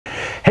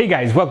Hey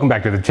guys, welcome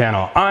back to the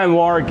channel. I'm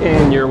Warwick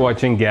and you're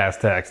watching Gas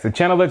Tachs, the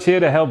channel that's here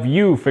to help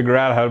you figure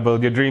out how to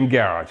build your dream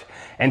garage.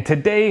 And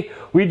today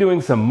we're doing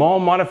some more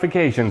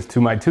modifications to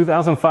my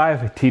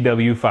 2005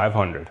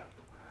 TW200.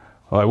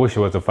 Well, I wish it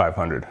was a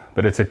 500,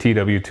 but it's a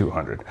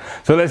TW200.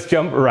 So let's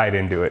jump right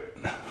into it.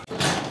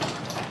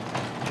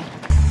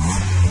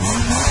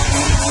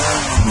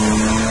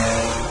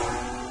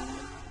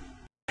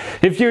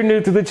 If you're new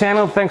to the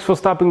channel, thanks for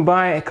stopping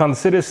by.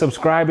 Consider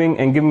subscribing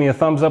and give me a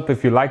thumbs up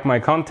if you like my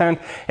content.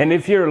 And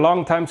if you're a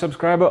long-time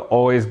subscriber,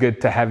 always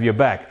good to have you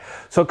back.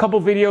 So a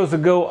couple videos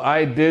ago,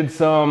 I did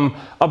some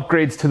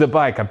upgrades to the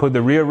bike. I put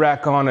the rear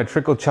rack on, a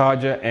trickle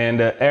charger, and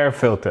an air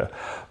filter.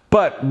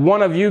 But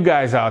one of you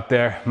guys out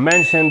there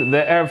mentioned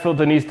the air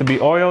filter needs to be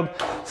oiled.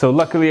 So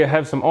luckily I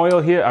have some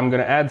oil here. I'm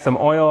gonna add some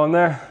oil on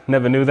there.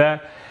 Never knew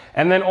that.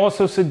 And then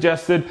also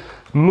suggested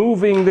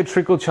moving the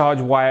trickle charge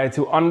wire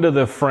to under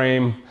the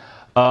frame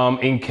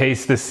in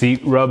case the seat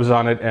rubs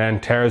on it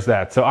and tears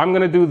that. So I'm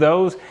gonna do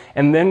those,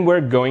 and then we're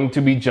going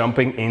to be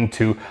jumping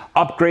into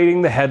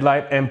upgrading the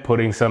headlight and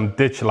putting some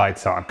ditch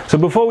lights on. So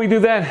before we do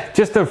that,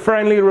 just a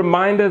friendly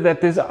reminder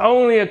that there's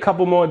only a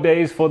couple more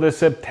days for the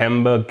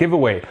September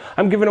giveaway.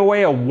 I'm giving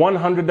away a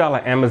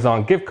 $100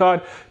 Amazon gift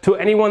card to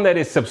anyone that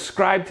is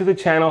subscribed to the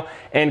channel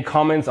and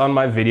comments on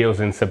my videos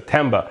in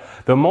September.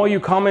 The more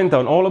you comment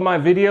on all of my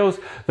videos,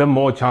 the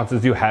more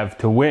chances you have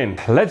to win.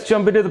 Let's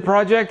jump into the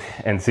project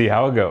and see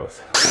how it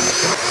goes.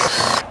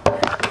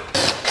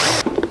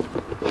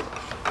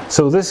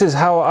 So this is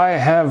how I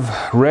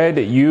have read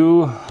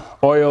you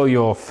oil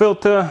your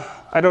filter.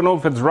 I don't know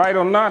if it's right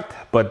or not,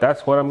 but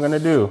that's what I'm gonna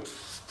do.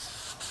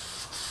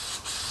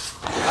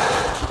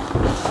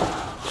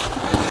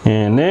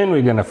 And then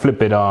we're gonna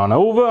flip it on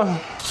over.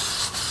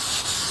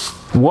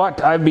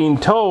 What I've been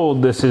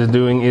told this is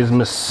doing is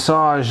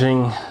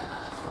massaging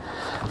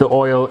the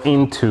oil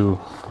into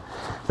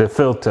the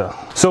filter.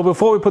 So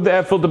before we put the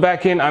air filter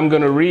back in, I'm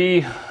gonna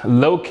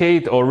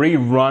relocate or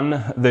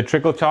rerun the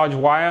trickle charge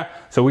wire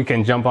so we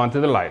can jump onto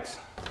the lights.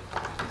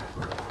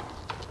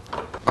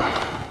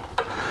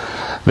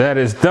 That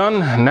is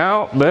done.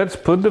 Now let's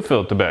put the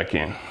filter back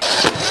in.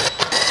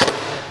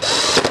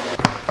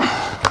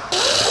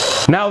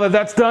 Now that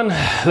that's done,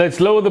 let's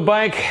lower the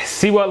bike,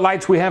 see what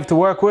lights we have to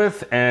work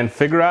with, and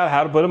figure out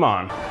how to put them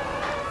on.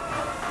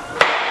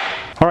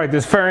 All right,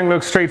 this fairing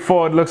looks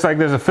straightforward. Looks like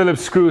there's a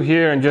Phillips screw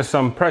here and just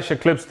some pressure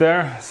clips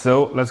there.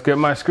 So let's get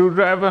my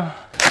screwdriver.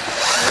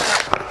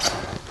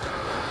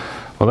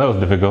 Well, that was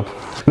difficult.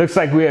 Looks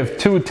like we have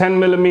two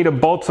 10mm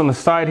bolts on the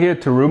side here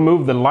to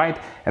remove the light,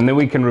 and then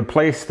we can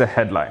replace the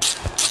headlight.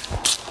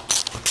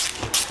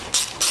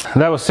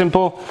 That was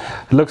simple.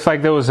 It looks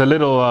like there was a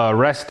little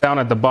rest down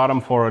at the bottom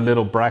for a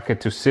little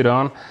bracket to sit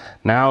on.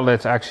 Now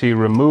let's actually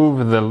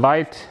remove the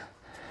light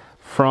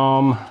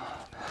from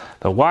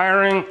the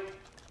wiring,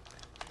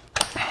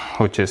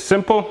 which is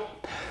simple.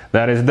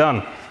 That is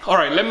done. All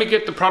right, let me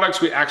get the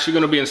products we're actually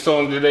gonna be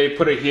installing today,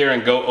 put it here,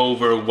 and go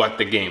over what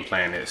the game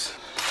plan is.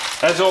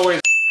 As always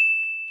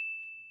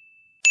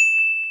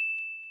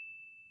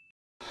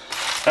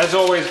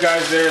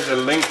guys, there's a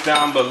link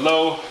down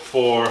below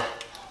for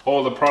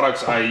all the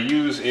products I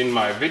use in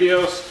my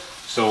videos.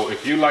 So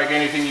if you like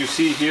anything you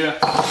see here,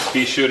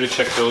 be sure to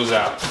check those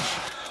out.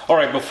 All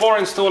right, before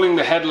installing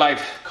the headlight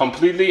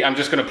completely, I'm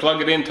just gonna plug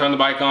it in, turn the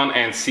bike on,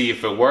 and see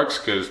if it works,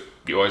 because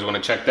you always want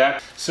to check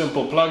that.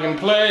 Simple plug and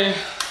play.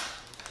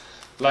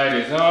 Light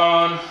is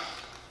on.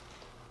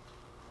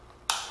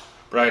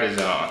 Bright is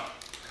on.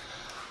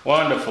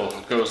 Wonderful.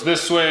 It goes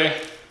this way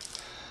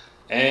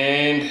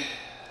and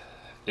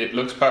it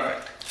looks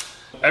perfect.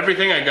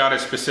 Everything I got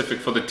is specific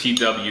for the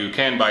TW. You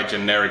can buy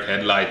generic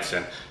headlights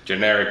and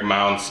generic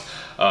mounts.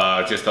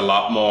 Just a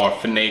lot more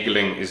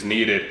finagling is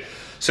needed.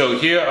 So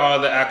here are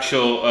the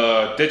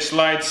actual ditch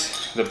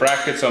lights. The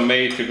brackets are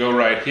made to go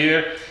right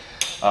here.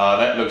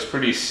 That looks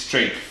pretty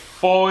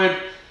straightforward,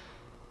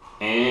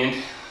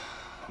 and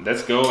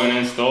let's go and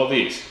install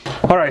these.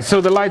 All right,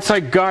 so the lights I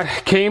got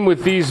came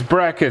with these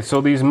brackets, so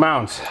these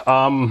mounts.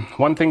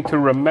 One thing to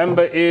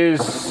remember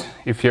is,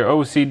 if you're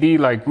OCD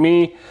like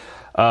me,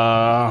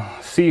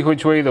 see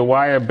which way the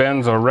wire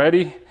bends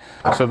already.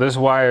 So this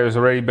wire is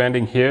already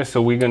bending here,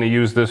 so we're gonna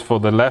use this for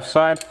the left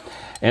side.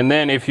 And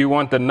then if you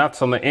want the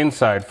nuts on the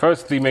inside,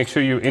 firstly make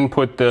sure you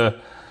input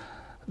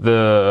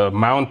the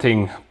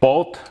mounting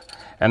bolt.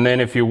 And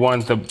then if you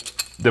want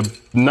the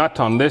nut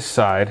on this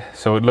side,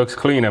 so it looks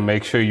cleaner,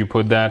 make sure you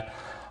put that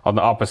on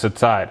the opposite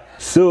side.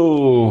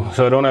 So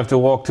I don't have to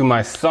walk to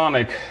my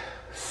Sonic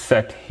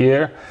set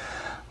here.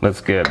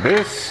 Let's get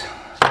this.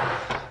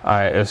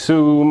 I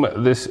assume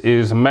this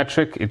is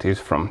metric. It is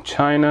from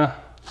China.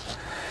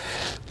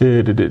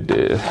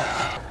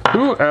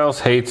 Who else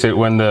hates it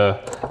when the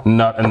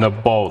nut and the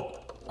bolt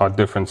are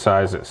different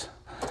sizes?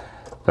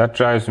 That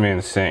drives me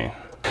insane.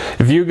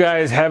 If you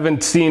guys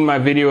haven't seen my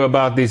video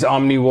about these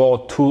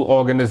Omni-Wall tool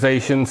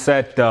organization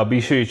set, be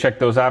sure you check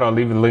those out. I'll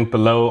leave the link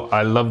below.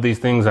 I love these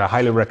things. I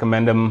highly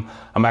recommend them.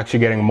 I'm actually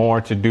getting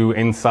more to do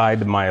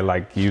inside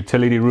my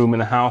utility room in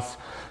the house.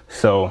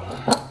 So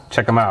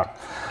check them out.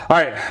 All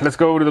right, let's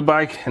go over to the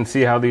bike and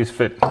see how these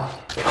fit.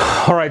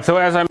 All right, so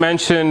as I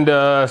mentioned,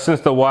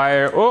 since the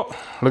wire, oh,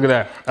 look at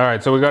that. All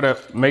right, so we gotta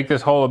make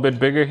this hole a bit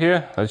bigger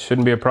here. That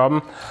shouldn't be a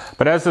problem.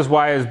 But as this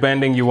wire is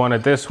bending, you want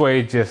it this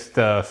way, just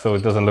so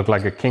it doesn't look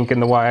like a kink in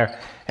the wire.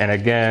 And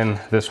again,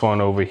 this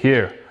one over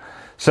here.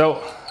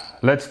 So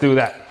let's do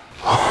that.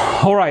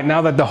 All right,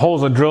 now that the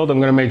holes are drilled, I'm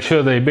gonna make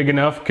sure they're big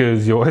enough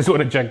because you always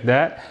wanna check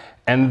that.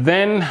 And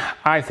then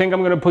I think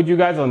I'm gonna put you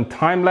guys on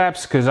time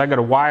lapse because I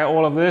gotta wire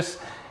all of this.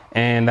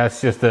 And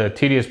that's just a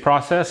tedious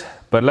process,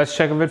 but let's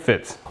check if it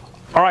fits.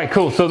 All right,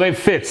 cool, so they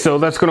fit, so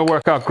that's gonna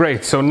work out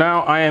great. So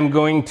now I am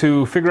going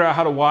to figure out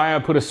how to wire,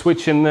 put a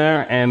switch in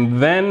there,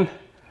 and then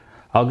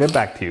I'll get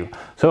back to you.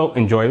 So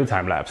enjoy the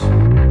time lapse.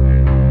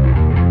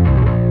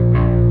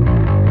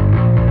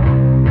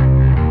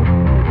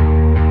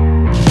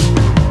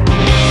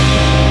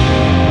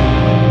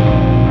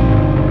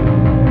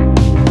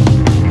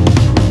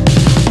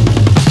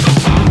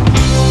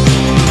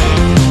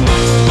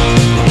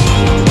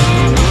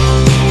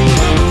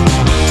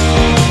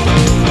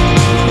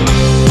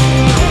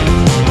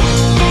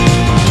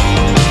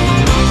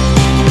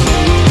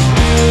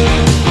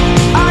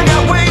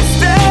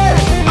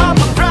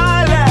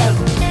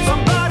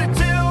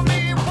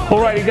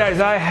 Alrighty guys,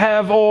 I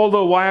have all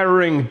the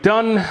wiring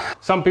done.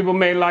 Some people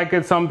may like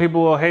it, some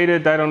people will hate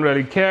it. I don't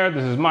really care.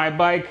 This is my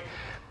bike.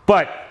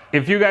 But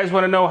if you guys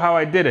want to know how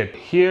I did it,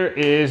 here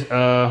is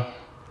a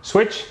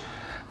switch.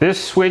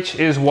 This switch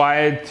is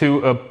wired to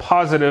a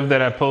positive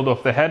that I pulled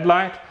off the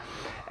headlight.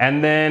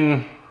 And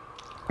then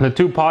the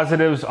two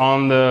positives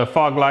on the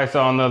fog lights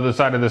are on the other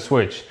side of the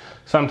switch.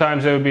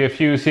 Sometimes there would be a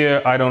fuse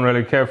here. I don't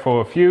really care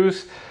for a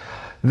fuse.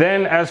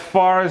 Then as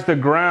far as the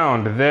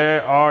ground,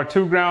 there are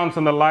two grounds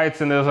on the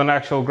lights and there's an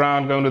actual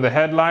ground going to the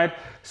headlight.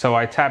 So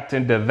I tapped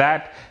into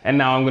that and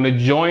now I'm gonna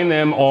join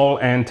them all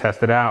and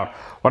test it out.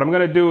 What I'm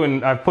gonna do,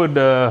 and I've put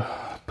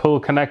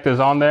pull connectors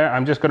on there,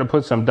 I'm just gonna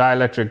put some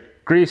dielectric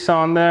grease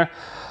on there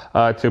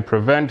to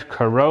prevent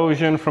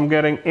corrosion from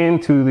getting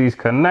into these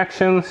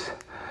connections.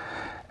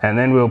 And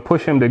then we'll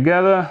push them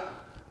together.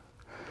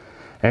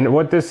 And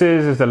what this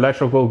is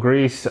electrical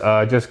grease,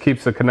 just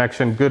keeps the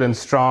connection good and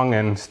strong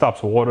and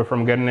stops water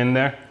from getting in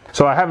there.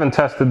 So I haven't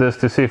tested this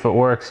to see if it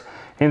works.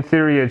 In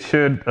theory it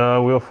should,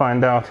 we'll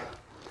find out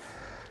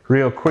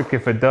real quick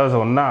if it does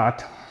or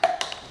not.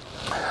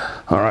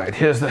 All right,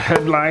 here's the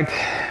headlight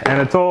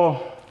and it's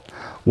all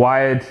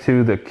wired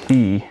to the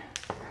key,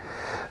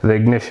 the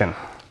ignition.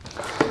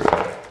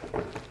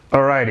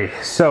 Alrighty,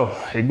 so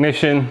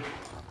ignition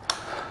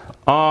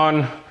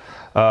on,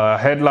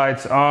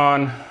 headlights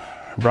on.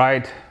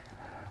 Bright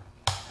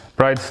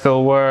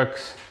still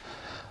works.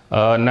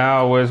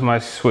 Now where's my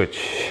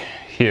switch?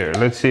 Here,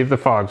 let's see if the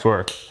fogs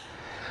work.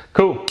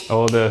 Cool,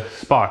 all the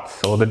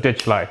spots, all the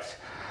ditch lights.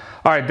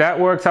 All right, that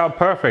works out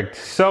perfect.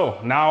 So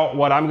now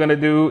what I'm gonna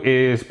do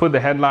is put the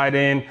headlight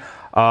in,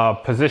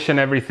 position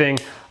everything.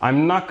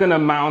 I'm not gonna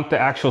mount the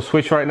actual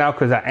switch right now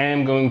because I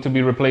am going to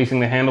be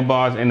replacing the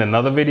handlebars in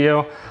another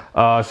video.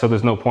 So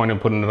there's no point in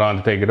putting it on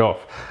to take it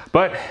off.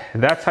 But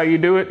that's how you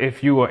do it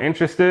if you are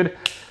interested.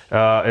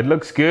 It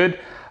looks good.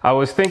 I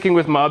was thinking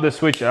with my other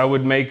switch, I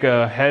would make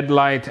a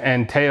headlight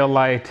and tail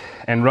light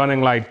and running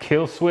light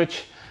kill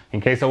switch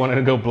in case I wanted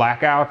to go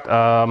blackout.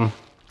 But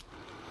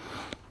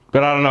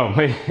I don't know,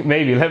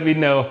 maybe let me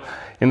know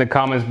in the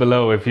comments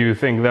below if you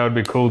think that would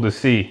be cool to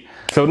see.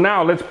 So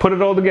now let's put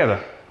it all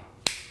together.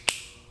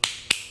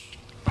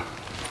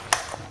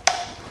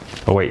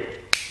 Oh wait,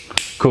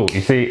 cool,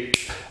 you see,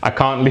 I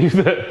can't leave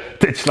the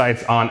ditch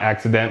lights on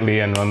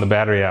accidentally and run the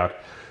battery out.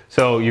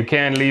 So you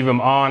can leave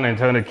them on and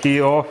turn the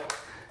key off,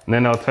 and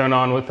then they'll turn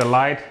on with the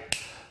light.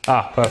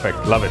 Ah,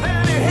 perfect, love it.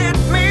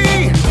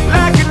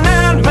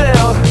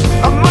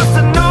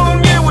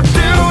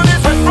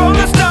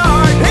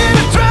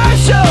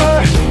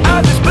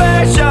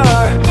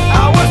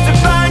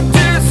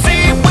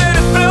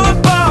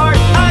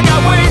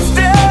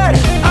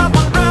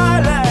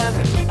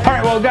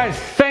 Alright, well guys,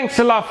 thanks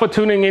a lot for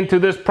tuning into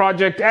this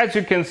project. As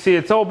you can see,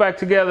 it's all back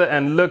together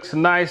and looks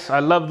nice. I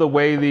love the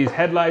way these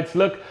headlights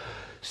look.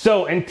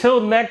 So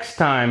until next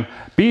time,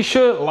 be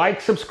sure to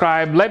like,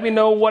 subscribe, let me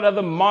know what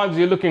other mods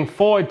you're looking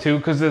forward to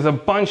because there's a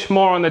bunch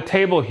more on the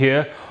table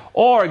here,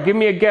 or give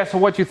me a guess of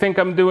what you think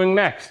I'm doing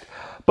next.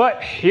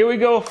 But here we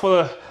go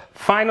for the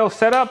final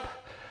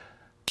setup.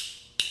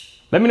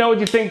 Let me know what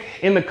you think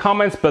in the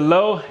comments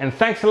below, and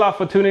thanks a lot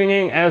for tuning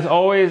in as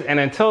always, and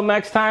until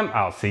next time,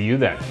 I'll see you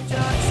then.